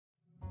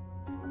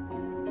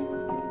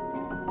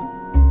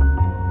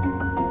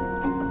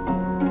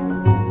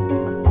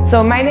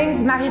So my name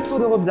is Marie-Tour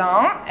de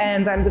Robien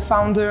and I'm the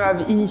founder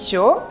of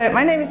Inaugural.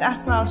 My name is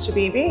Asma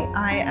Al-Shabibi.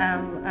 I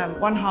am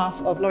one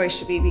half of Laurie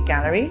Shabibi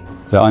Gallery.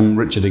 So I'm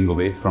Richard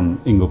Ingleby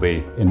from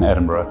Ingleby in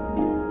Edinburgh.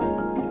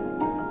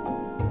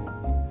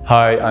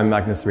 Hi, I'm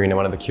Magnus Arena,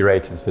 one of the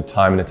curators for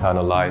Time and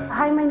Eternal Life.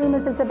 Hi, my name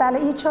is Isabella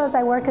Ichos.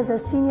 I work as a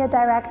senior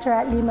director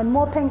at Lehman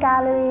Morpin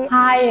Gallery.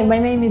 Hi, my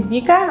name is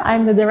Vika.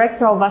 I'm the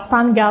director of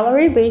Vaspan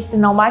Gallery based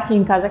in Almaty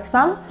in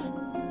Kazakhstan.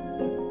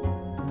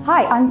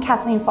 Hi, I'm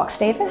Kathleen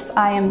Fox-Davis.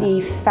 I am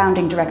the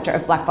founding director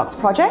of Black Box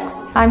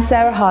Projects. I'm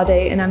Sarah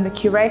Hardy and I'm the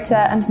curator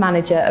and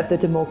manager of the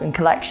De Morgan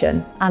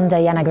collection. I'm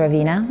Diana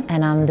Gravina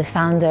and I'm the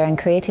founder and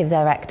creative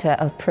director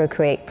of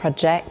Procreate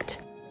Project.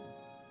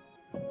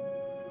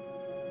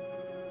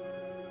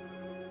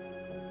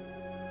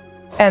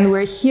 And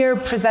we're here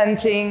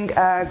presenting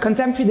a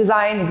contemporary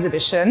design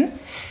exhibition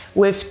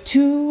with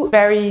two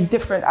very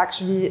different,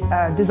 actually,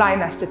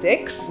 design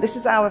aesthetics. This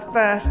is our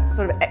first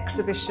sort of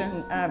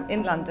exhibition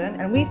in London,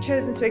 and we've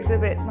chosen to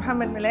exhibit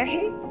Mohammed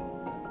Melehi,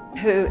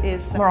 who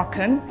is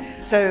Moroccan.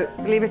 So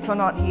believe it or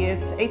not, he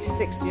is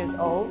 86 years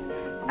old,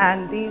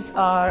 and these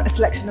are a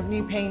selection of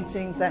new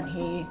paintings that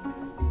he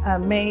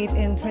made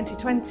in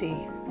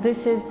 2020.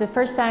 This is the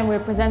first time we're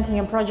presenting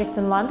a project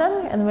in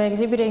London, and we're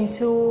exhibiting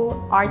two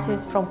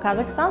artists from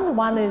Kazakhstan.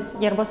 One is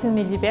Yerbosin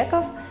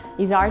Medibekov.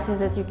 He's an artist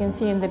that you can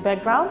see in the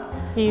background.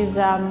 He's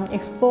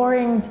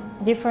exploring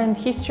different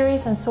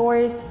histories and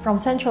stories from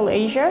Central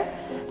Asia.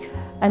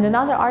 And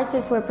another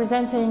artist we're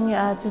presenting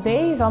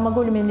today is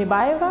Almagul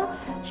Minlibayeva.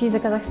 She's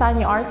a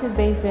Kazakhstani artist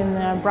based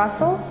in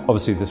Brussels.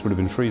 Obviously this would have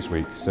been Frieze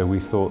Week, so we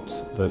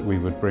thought that we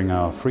would bring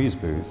our frieze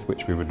booth,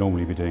 which we would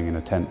normally be doing in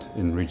a tent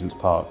in Regent's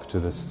Park, to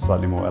the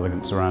slightly more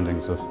elegant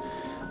surroundings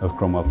of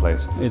Cromwell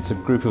Place. It's a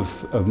group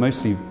of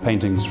mostly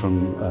paintings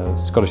from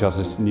Scottish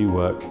artists' new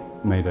work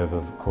made over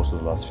the course of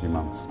the last few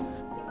months.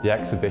 The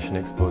exhibition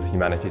explores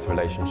humanity's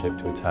relationship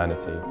to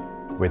eternity,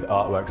 with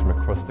artworks from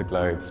across the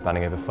globe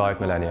spanning over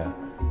 5 millennia.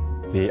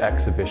 The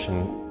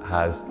exhibition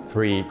has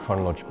 3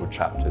 chronological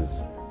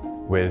chapters,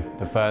 with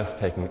the first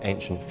taking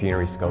ancient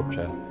funerary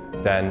sculpture,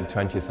 then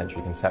 20th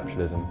century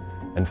conceptualism,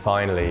 and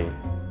finally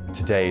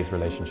today's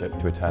relationship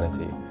to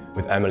eternity,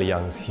 with Emily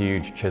Young's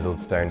huge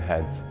chiseled stone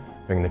heads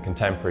bringing the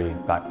contemporary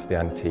back to the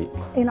antique.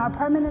 In our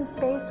permanent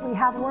space, we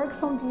have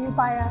works on view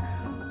by a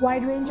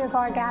wide range of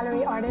our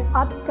gallery artists.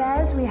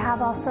 Upstairs, we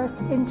have our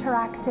first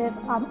interactive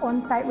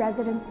on-site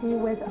residency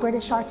with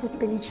British artist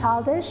Billy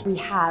Childish. We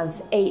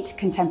have 8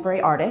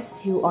 contemporary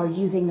artists who are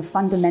using the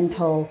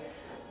fundamental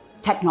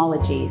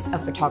technologies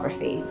of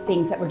photography,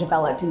 things that were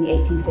developed in the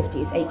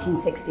 1850s,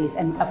 1860s,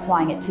 and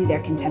applying it to their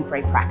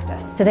contemporary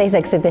practice. Today's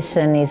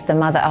exhibition is the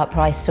Mother Art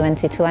Prize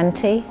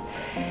 2020.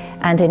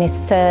 And in its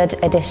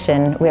 3rd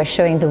edition, we are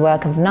showing the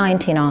work of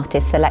 19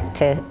 artists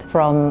selected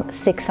from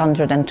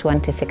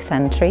 626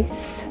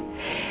 entries.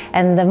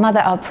 And the Mother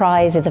Art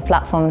Prize is a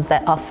platform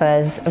that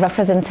offers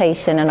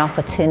representation and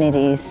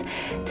opportunities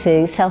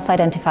to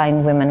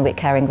self-identifying women with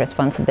caring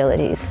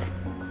responsibilities.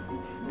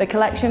 The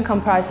collection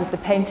comprises the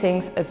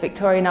paintings of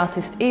Victorian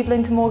artist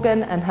Evelyn de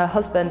Morgan and her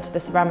husband, the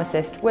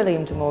ceramicist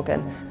William de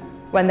Morgan.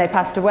 When they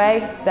passed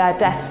away, their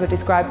deaths were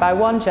described by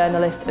one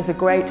journalist as a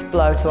great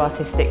blow to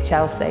artistic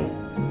Chelsea.